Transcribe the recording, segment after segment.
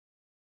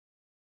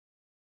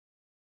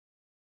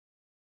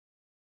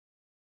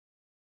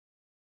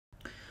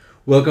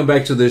Welcome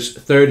back to this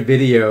third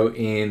video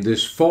in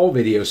this fall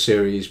video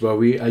series where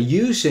we are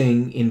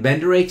using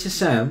Inventor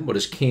HSM, what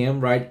is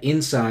CAM, right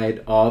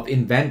inside of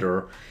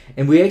Inventor,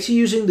 and we're actually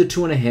using the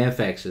 2.5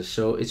 axis,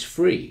 so it's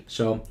free.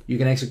 So you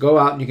can actually go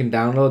out and you can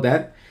download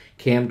that,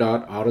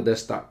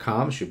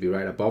 cam.autodesk.com, should be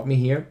right above me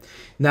here.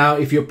 Now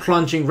if you're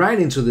plunging right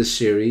into this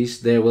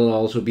series, there will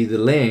also be the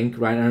link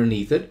right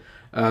underneath it.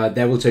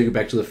 That will take you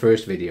back to the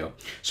first video.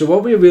 So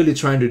what we're really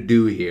trying to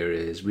do here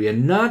is we are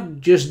not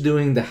just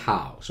doing the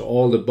how, so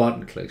all the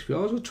button clicks. We're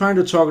also trying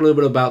to talk a little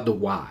bit about the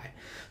why.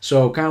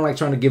 So kind of like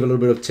trying to give a little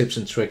bit of tips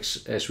and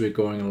tricks as we're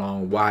going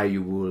along why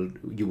you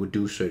would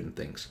do certain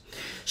things.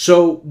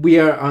 So we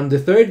are on the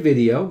third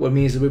video, what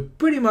means that we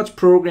pretty much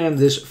programmed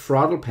this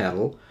throttle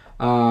pedal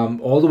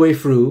all the way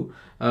through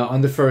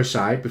on the first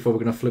side before we're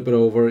going to flip it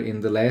over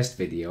in the last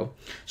video.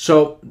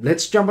 So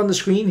let's jump on the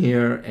screen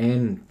here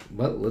and,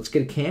 well, let's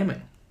get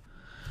camming.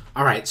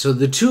 Alright, so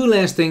the two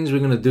last things we're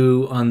going to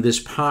do on this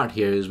part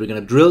here is we're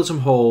going to drill some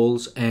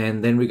holes,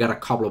 and then we got a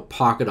couple of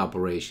pocket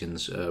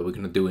operations we're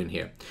going to do in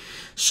here.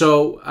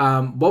 So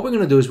what we're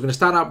going to do is we're going to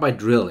start out by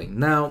drilling.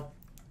 Now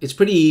it's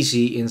pretty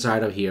easy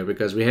inside of here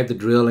because we have the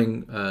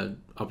drilling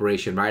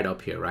operation right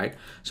up here, right?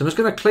 So I'm just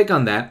going to click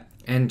on that,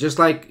 and just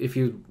like if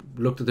you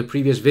looked at the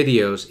previous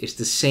videos, it's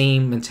the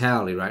same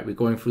mentality, right? We're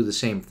going through the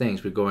same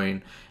things. We're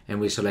going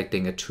and we're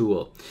selecting a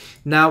tool.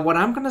 Now what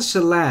I'm going to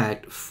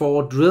select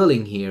for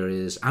drilling here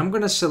is I'm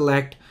going to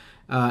select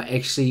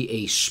actually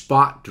a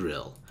spot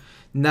drill.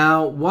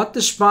 Now what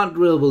the spot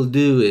drill will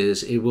do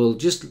is it will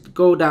just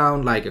go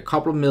down like a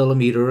couple of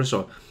millimeters,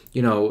 or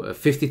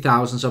 50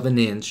 thousandths of an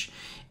inch,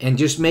 and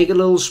just make a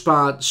little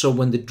spot so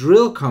when the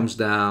drill comes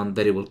down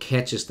that it will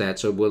catch us that,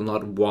 so it will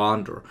not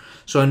wander.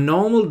 So a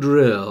normal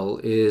drill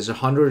is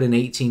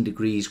 118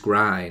 degrees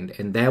grind,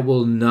 and that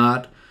will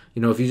not,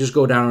 if you just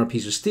go down on a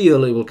piece of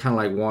steel, it will kind of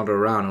like wander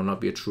around and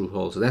not be a true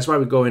hole. So that's why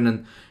we go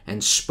in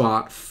and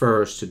spot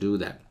first to do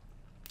that.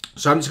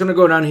 So I'm just going to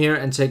go down here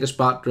and take a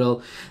spot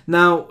drill.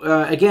 Now,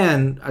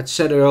 again, I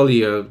said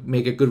earlier,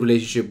 make a good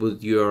relationship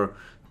with your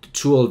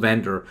tool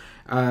vendor.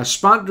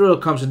 Spot drill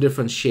comes in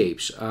different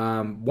shapes.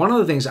 One of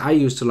the things I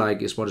used to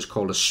like is what is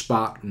called a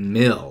spot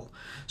mill.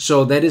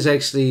 So that is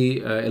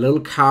actually a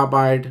little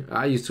carbide.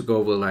 I used to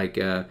go with like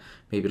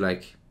maybe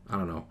like, I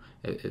don't know,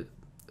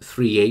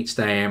 3/8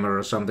 diameter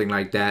or something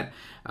like that.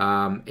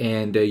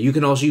 And you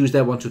can also use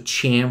that one to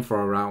chamfer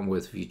around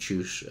with if you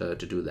choose to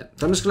do that.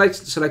 So I'm just going to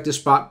select this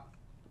spot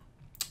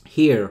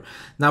here.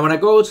 Now when I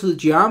go to the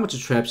geometry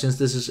tab, since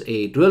this is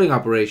a drilling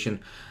operation,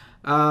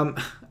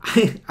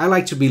 I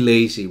like to be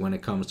lazy when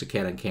it comes to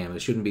CAD and CAM.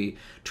 It shouldn't be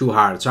too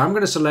hard. So I'm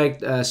going to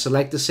select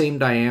the same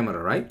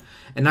diameter, right?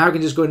 And now I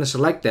can just go in and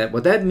select that.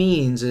 What that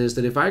means is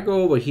that if I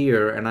go over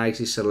here and I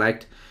actually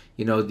select,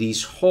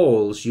 these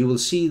holes, you will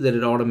see that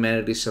it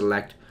automatically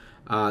select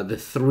the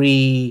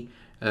three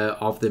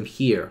of them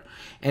here.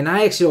 And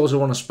I actually also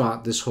want to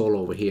spot this hole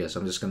over here, so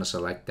I'm just going to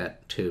select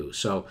that too.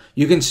 So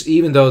you can,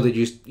 even though that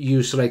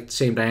you select the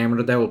same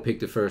diameter, that will pick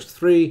the first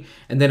three,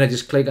 and then I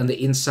just click on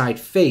the inside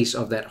face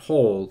of that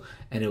hole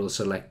and it will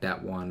select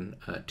that one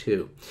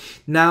too.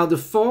 Now the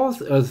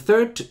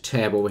third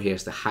tab over here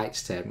is the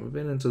heights tab. We've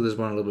been into this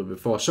one a little bit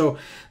before, so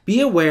be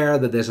aware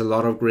that there's a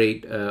lot of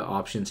great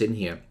options in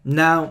here.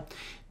 Now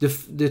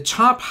the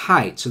top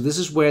height, so this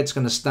is where it's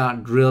going to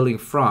start drilling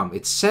from.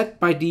 It's set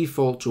by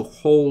default to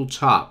whole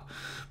top,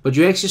 but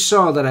you actually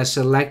saw that I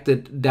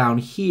selected down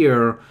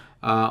here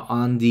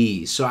on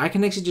these. So I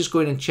can actually just go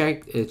ahead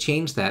and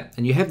change that,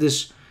 and you have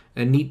this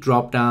neat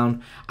drop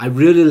down. I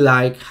really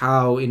like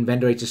how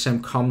Inventor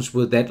HSM comes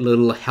with that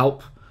little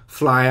help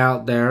fly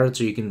out there,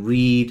 so you can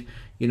read,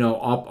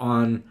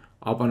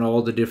 up on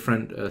all the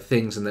different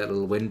things in that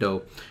little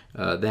window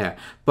there.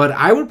 But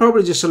I would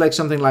probably just select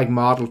something like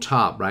model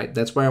top, right?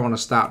 That's where I want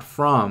to start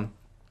from.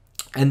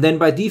 And then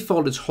by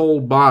default, it's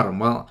whole bottom.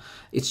 Well,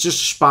 it's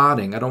just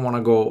spotting. I don't want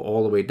to go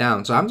all the way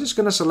down. So I'm just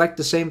going to select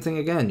the same thing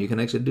again. You can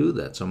actually do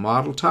that. So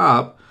model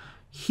top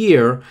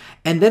here,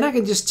 and then I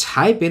can just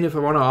type in if I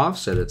want to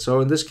offset it.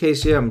 So in this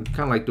case here, I'm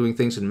kind of like doing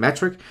things in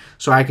metric.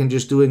 So I can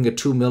just doing a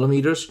 2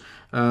 millimeters.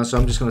 So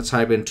I'm just going to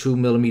type in 2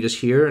 millimeters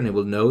here, and it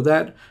will know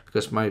that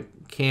because my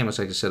cam is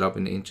actually set up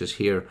in inches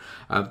here.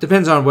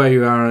 Depends on where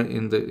you are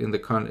in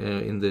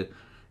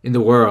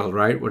the world,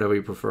 right? Whatever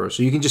you prefer.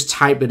 So you can just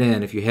type it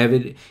in if you have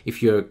it.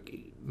 If your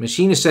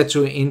machine is set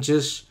to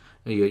inches,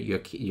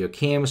 your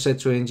cam is set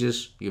to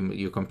inches,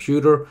 your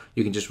computer,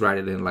 you can just write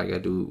it in like I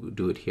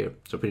do it here.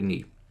 So pretty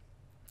neat.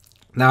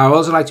 Now I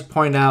also like to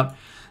point out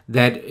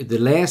that the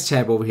last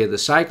tab over here, the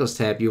cycles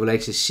tab, you will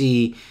actually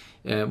see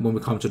when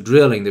we come to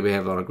drilling that we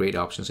have a lot of great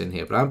options in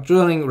here. But I'm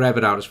drilling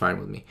rapid out is fine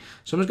with me.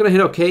 So I'm just going to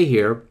hit OK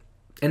here,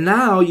 and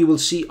now you will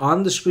see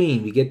on the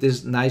screen we get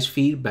this nice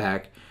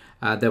feedback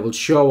that will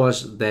show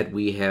us that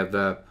we have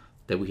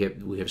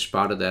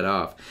spotted that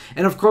off.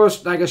 And of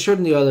course, like I showed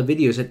in the other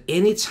videos, at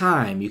any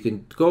time you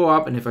can go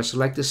up, and if I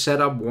select the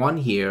setup one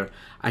here,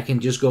 I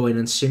can just go in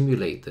and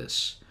simulate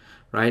this,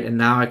 right? And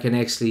now I can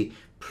actually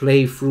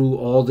play through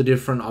all the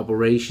different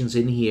operations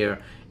in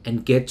here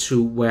and get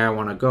to where I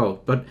want to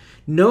go. But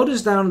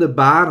notice down the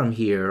bottom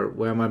here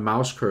where my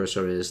mouse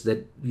cursor is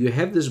that you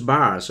have this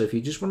bar. So if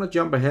you just want to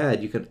jump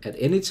ahead, you can at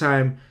any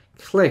time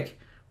click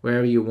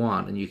wherever you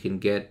want, and you can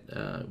get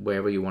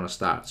wherever you want to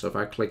start. So if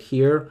I click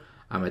here,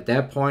 I'm at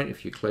that point.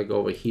 If you click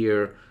over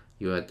here,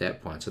 you're at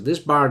that point. So this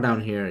bar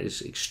down here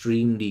is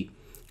extremely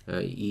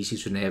easy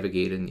to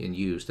navigate and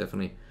use.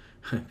 Definitely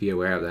be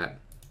aware of that.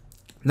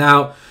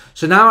 Now,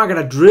 so now I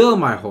gotta drill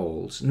my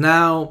holes.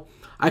 Now,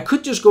 I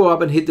could just go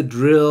up and hit the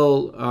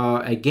drill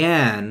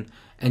again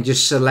and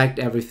just select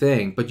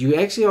everything. But you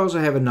actually also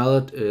have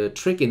another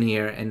trick in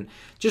here, and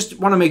just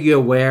want to make you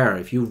aware,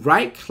 if you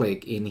right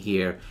click in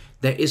here,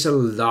 there is a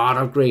lot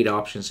of great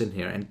options in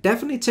here, and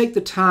definitely take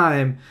the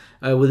time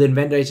with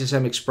Inventor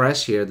HSM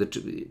Express here, the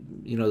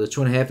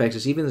 2.5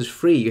 axis, even if it's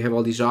free, you have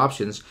all these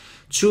options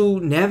to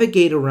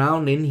navigate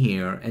around in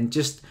here and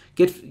just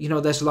get,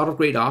 there's a lot of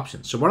great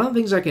options. So one of the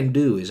things I can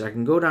do is I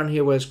can go down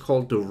here where it's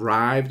called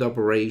derived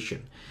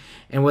operation.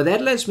 And what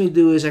that lets me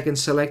do is I can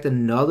select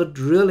another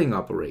drilling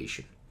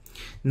operation.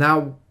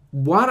 Now,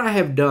 what I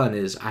have done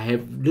is I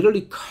have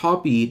literally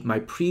copied my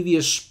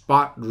previous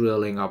spot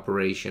drilling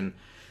operation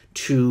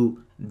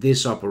to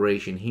this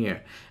operation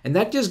here. And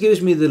that just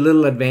gives me the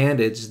little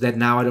advantage that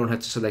now I don't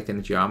have to select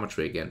any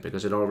geometry again,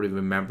 because it already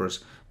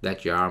remembers that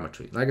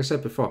geometry. Like I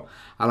said before,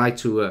 I like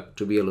to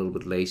be a little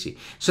bit lazy.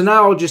 So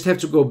now I'll just have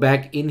to go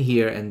back in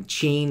here and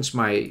change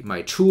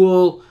my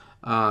tool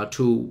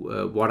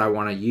to what I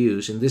want to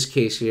use. In this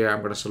case here, I'm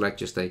going to select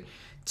just a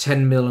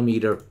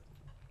 10mm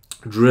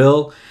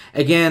drill.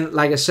 Again,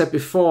 like I said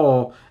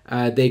before,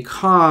 they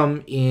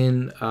come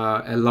in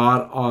a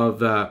lot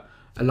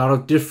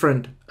of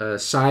different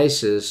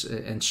sizes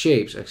and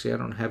shapes. Actually, I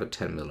don't have a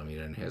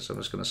 10mm in here, so I'm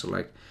just going to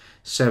select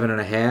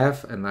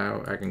 7.5, and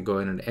now I can go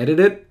in and edit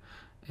it.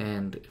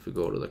 And if we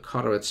go to the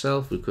cutter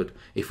itself, we could,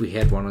 if we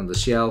had one on the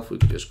shelf, we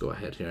could just go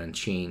ahead here and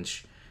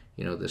change,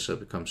 this so it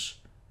becomes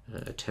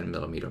a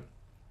 10mm.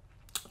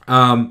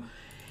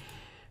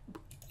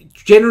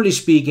 Generally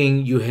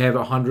speaking, you have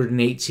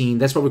 118.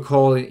 That's what we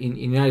call it in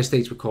the United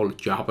States. We call it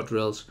jobber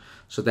drills.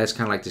 So that's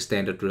kind of like the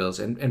standard drills.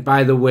 And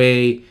by the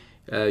way,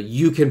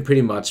 you can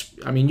pretty much,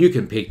 you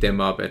can pick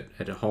them up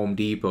at a Home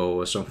Depot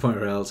or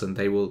somewhere else, and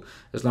they will,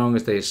 as long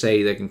as they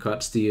say they can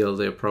cut steel,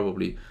 they're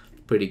probably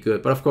pretty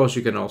good. But of course,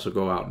 you can also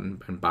go out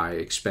and buy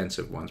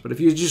expensive ones. But if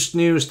you're just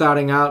new,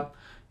 starting out,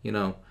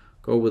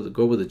 go with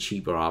the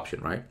cheaper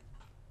option, right?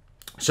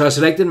 So I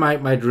selected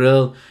my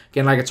drill.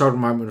 Again, like I talked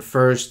about in the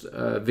first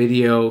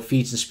video,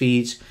 feeds and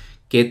speeds,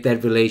 get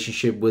that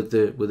relationship with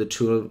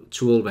the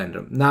tool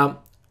vendor.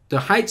 Now, the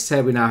heights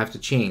tab we now have to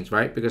change,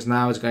 right? Because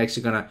now it's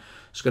actually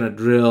gonna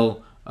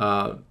drill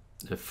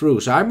through.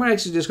 So I'm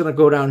actually just gonna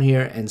go down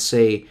here and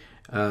say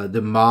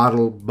the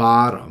model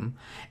bottom,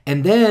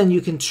 and then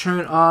you can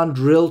turn on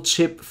drill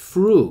tip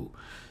through.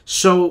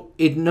 So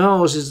it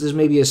knows this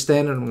may be a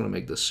standard. I'm gonna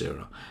make this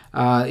 0.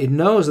 It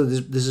knows that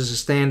this is a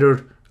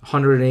standard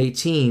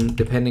 118,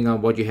 depending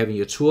on what you have in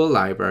your tool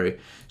library.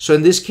 So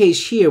in this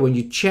case here, when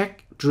you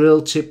check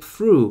drill tip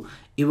through,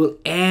 it will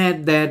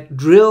add that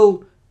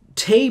drill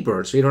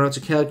taper, so you don't have to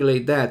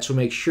calculate that to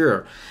make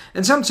sure.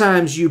 And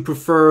sometimes you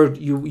prefer,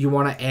 you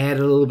want to add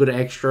a little bit of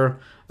extra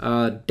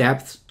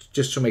depth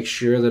just to make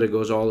sure that it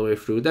goes all the way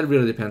through. That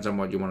really depends on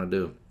what you want to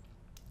do.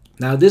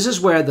 Now this is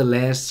where the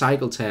last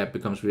cycle tab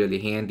becomes really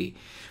handy,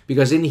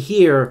 because in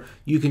here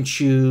you can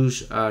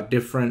choose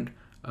different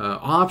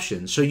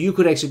options. So you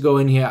could actually go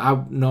in here.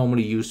 I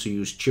normally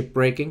use chip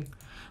breaking.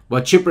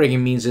 What chip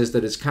breaking means is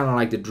that it's kind of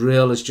like the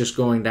drill is just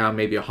going down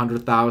maybe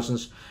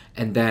 100,000,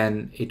 and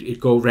then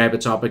it goes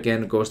rabbits up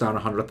again, it goes down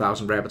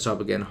 100,000, rabbits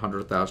up again,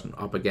 100,000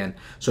 up again.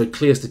 So it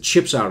clears the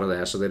chips out of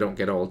there so they don't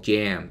get all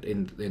jammed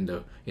in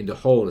the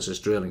hole as it's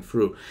drilling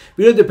through. It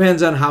really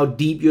depends on how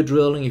deep you're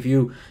drilling. If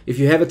you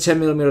have a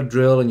 10mm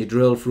drill and you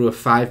drill through a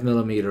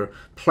 5mm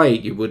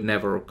plate, you would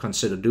never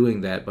consider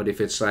doing that. But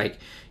if it's like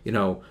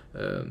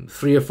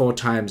 3 or 4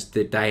 times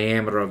the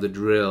diameter of the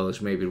drill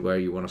is maybe where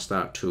you want to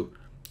start to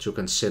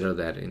consider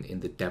that in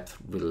the depth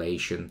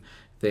relation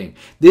thing.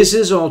 This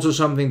is also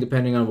something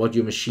depending on what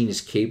your machine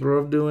is capable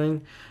of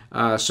doing.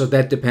 So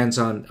that depends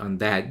on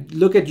that.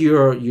 Look at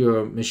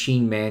your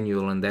machine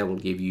manual, and that will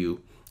give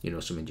you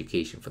some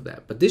indication for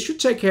that. But this should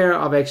take care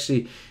of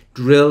actually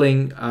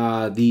drilling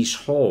these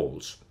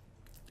holes.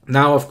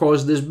 Now, of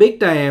course, this big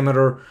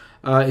diameter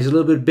is a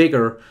little bit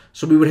bigger,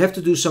 so we would have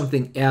to do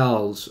something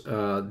else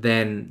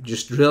than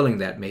just drilling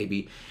that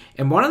maybe.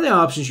 And one of the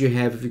options you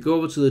have, if you go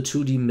over to the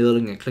 2D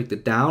milling and click the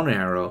down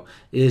arrow,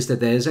 is that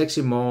there's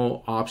actually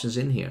more options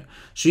in here.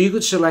 So you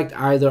could select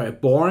either a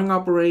boring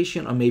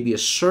operation or maybe a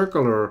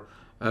circular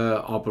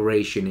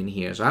operation in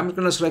here. So I'm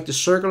going to select the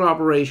circular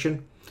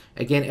operation.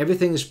 Again,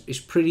 everything is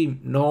pretty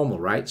normal,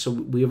 right? So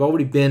we've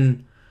already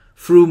been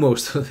through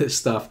most of this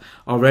stuff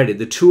already.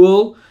 The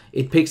tool,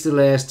 it picks the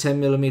last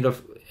 10mm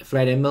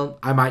flat end mill.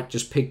 I might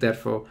just pick that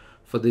for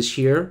this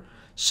here.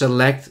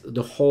 Select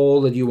the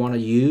hole that you want to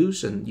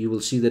use, and you will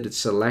see that it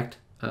select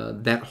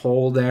that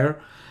hole there.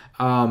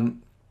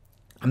 I'm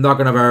not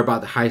going to worry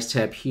about the height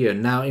tab here.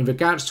 Now, in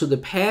regards to the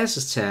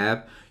passes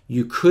tab,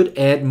 You could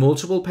add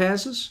multiple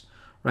passes,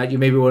 right? You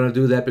maybe want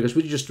to do that because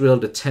we just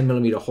drilled a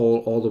 10mm hole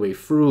all the way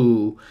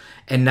through,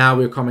 and now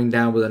we're coming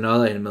down with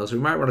another end mill. So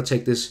we might want to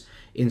take this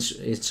in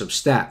some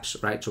steps,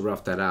 right, to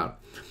rough that out.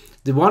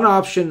 The one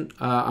option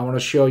I want to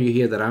show you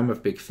here that I'm a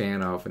big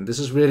fan of, and this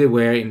is really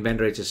where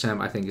Inventor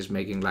HSM I think is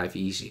making life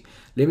easy.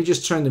 Let me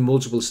just turn the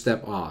multiple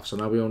step off. So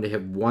now we only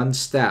have one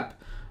step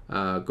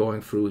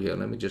going through here.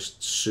 Let me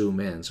just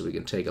zoom in so we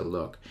can take a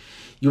look.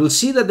 You will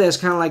see that there's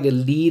kind of like a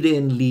lead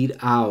in, lead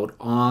out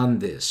on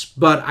this,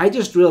 but I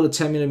just drilled a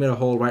 10mm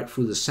hole right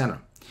through the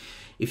center.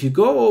 If you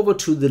go over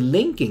to the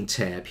linking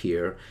tab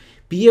here,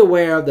 be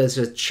aware there's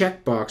a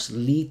checkbox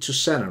lead to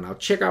center. Now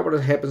check out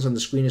what happens on the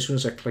screen as soon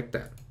as I click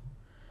that.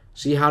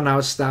 See how now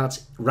it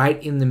starts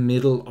right in the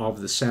middle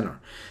of the center.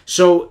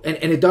 So, and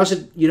it does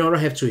it, you don't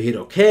have to hit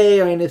OK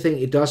or anything.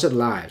 It does it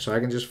live. So I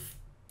can just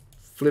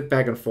flip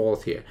back and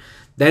forth here.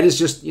 That is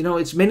just,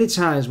 it's many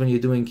times when you're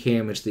doing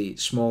CAM, it's the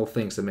small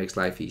things that makes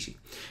life easy.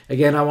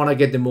 Again, I want to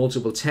get the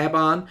multiple tab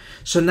on.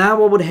 So now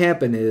what would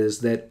happen is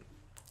that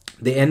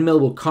the end mill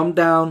will come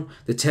down,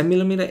 the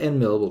 10mm end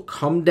mill will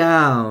come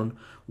down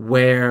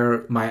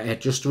where I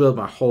just drilled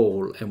my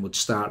hole and would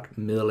start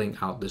milling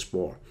out this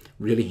bore.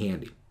 Really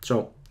handy. So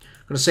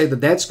I'm going to say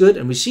that that's good.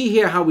 And we see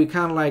here how we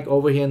kind of like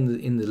over here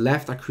in the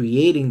left are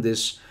creating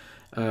this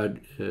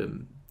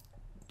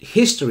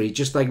history,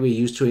 just like we're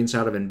used to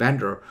inside of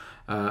Inventor,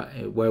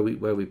 where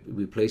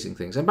we're placing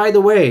things. And by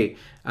the way,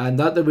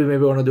 not that we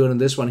maybe want to do it in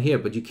this one here,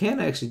 but you can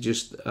actually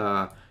just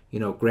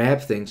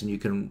grab things and you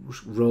can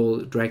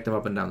drag them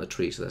up and down the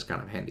tree. So that's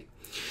kind of handy.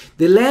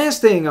 The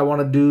last thing I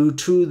want to do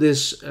to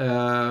this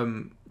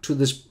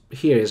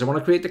here is I want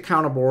to create the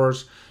counter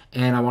bores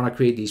and I want to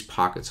create these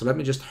pockets. So let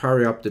me just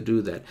hurry up to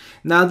do that.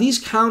 Now these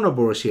counter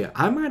bores here,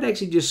 I might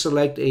actually just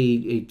select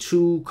a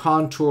 2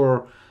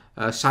 contour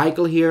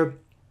cycle here.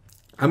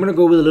 I'm going to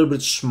go with a little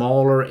bit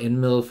smaller end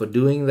mill for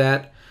doing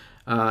that.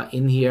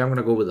 In here, I'm going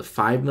to go with a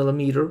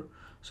 5mm.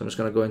 So I'm just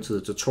going to go into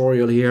the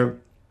tutorial here,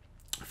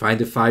 find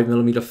the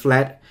 5mm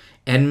flat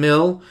end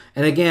mill.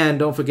 And again,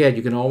 don't forget,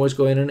 you can always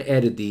go in and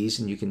edit these,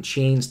 and you can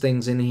change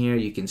things in here.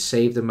 You can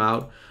save them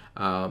out.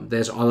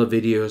 There's other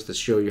videos that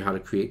show you how to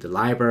create the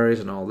libraries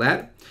and all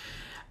that.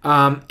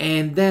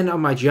 And then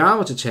on my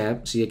geometry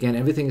tab, see again,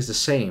 everything is the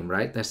same,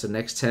 right? That's the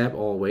next tab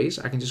always.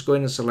 I can just go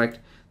in and select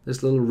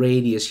this little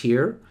radius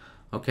here.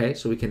 Okay,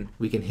 so we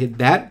can hit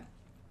that,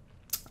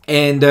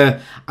 and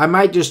I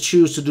might just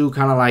choose to do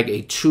kind of like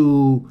a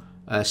 2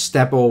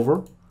 step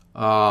over,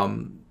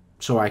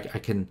 so I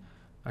can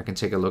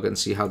take a look and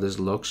see how this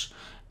looks,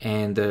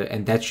 and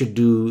that should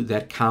do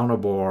that counter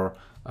bore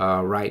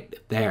right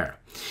there.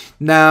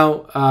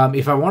 Now,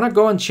 if I want to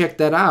go and check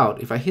that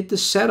out, if I hit the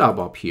setup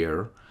up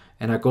here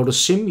and I go to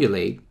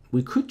simulate,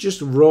 we could just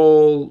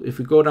roll. If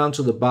we go down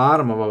to the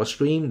bottom of our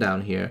screen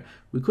down here,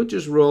 we could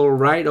just roll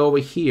right over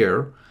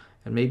here.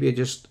 And maybe I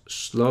just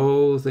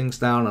slow things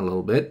down a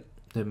little bit.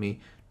 Let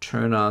me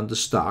turn on the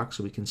stock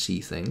so we can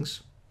see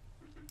things.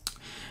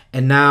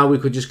 And now we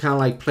could just kind of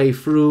like play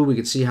through. We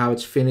could see how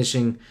it's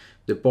finishing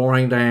the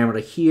boring diameter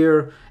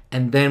here.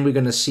 And then we're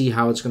going to see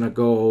how it's going to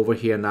go over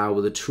here now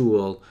with the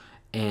tool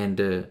and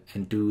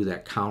do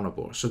that counter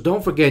bore. So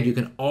don't forget, you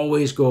can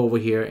always go over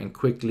here and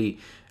quickly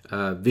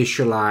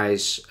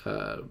visualize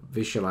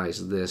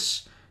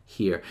this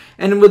here.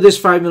 And with this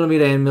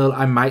 5mm end mill,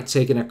 I might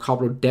take in a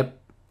couple of depth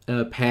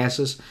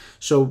passes.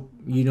 So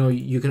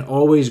you can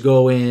always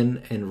go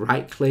in and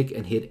right click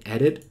and hit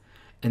edit,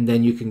 and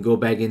then you can go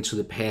back into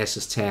the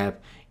passes tab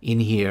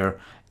in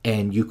here,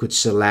 and you could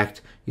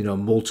select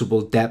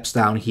multiple depths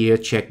down here,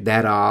 check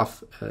that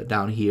off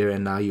down here,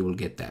 and now you will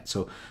get that.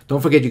 So don't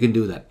forget, you can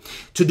do that.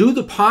 To do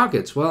the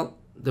pockets, well,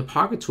 the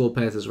pocket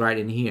toolpath is right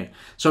in here.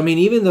 So I mean,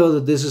 even though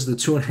that this is the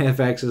 2.5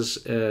 axis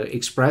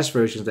express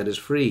version that is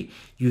free,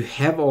 you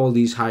have all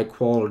these high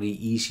quality,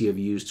 easy of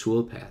use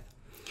toolpath.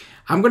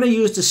 I'm going to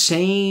use the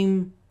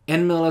same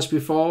end mill as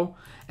before,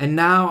 and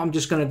now I'm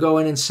just going to go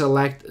in and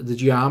select the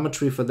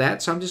geometry for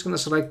that. So I'm just going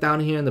to select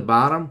down here in the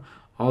bottom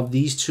of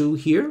these two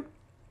here,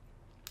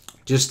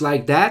 just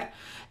like that.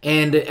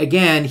 And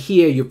again,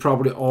 here you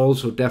probably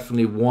also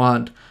definitely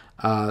want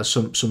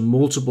some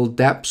multiple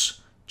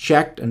depths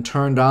checked and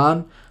turned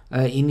on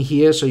in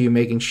here, so you're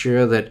making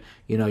sure that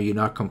you're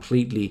not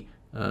completely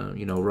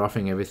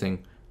roughing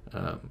everything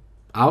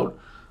out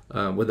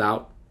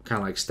without kind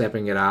of like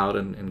stepping it out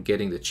and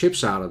getting the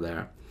chips out of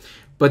there.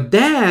 But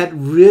that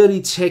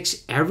really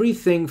takes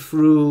everything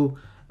through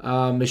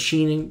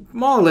machining,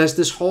 more or less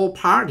this whole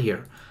part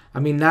here. I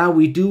mean, now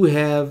we do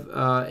have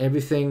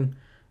everything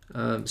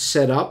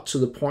set up to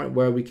the point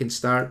where we can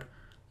start,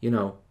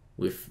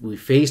 we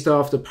faced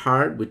off the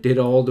part, we did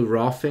all the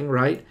roughing,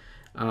 right?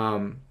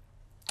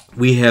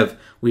 We have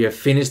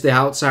finished the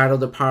outside of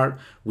the part,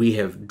 we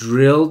have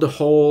drilled the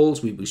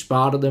holes, we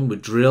spotted them, we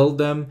drilled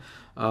them.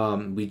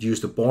 We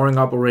used the boring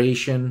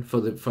operation for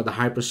the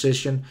high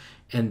precision,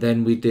 and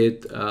then we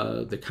did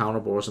the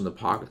counter bores in the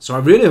pocket. So I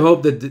really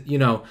hope that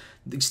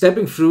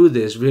stepping through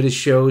this really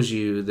shows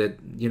you that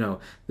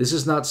this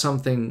is not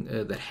something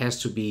that has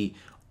to be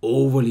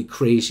overly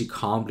crazy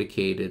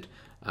complicated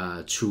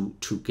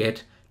to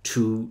get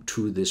to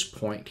this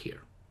point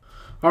here.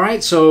 All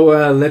right,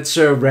 so let's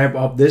wrap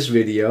up this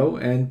video,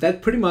 and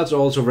that pretty much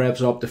also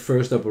wraps up the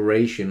first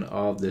operation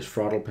of this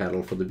throttle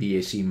pedal for the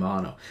BAC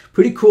Mono.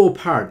 Pretty cool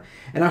part,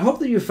 and I hope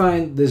that you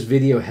find this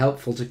video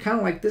helpful to kind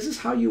of like, this is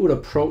how you would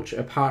approach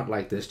a part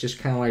like this, just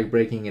kind of like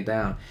breaking it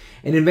down.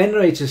 And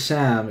Inventor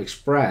HSM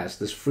Express,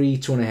 this free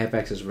 2.5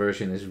 axis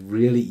version, is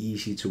really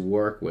easy to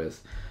work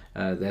with.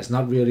 There's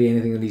not really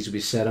anything that needs to be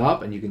set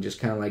up, and you can just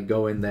kind of like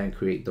go in there and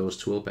create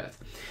those toolpaths.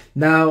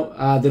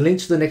 Now, the link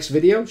to the next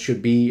video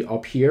should be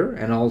up here,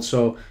 and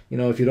also, you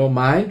know, if you don't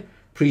mind,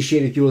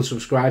 appreciate if you will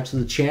subscribe to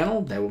the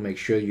channel. That will make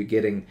sure you're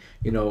getting,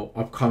 you know,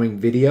 upcoming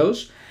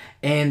videos.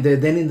 And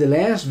then in the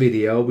last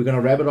video, we're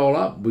gonna wrap it all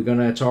up. We're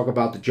gonna talk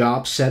about the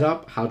job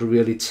setup, how to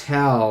really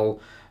tell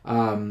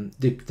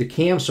the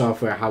CAM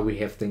software how we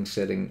have things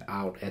setting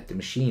out at the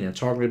machine, and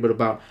talk a little bit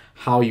about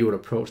how you would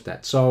approach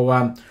that.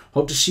 So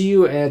hope to see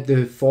you at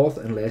the fourth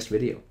and last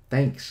video.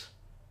 Thanks.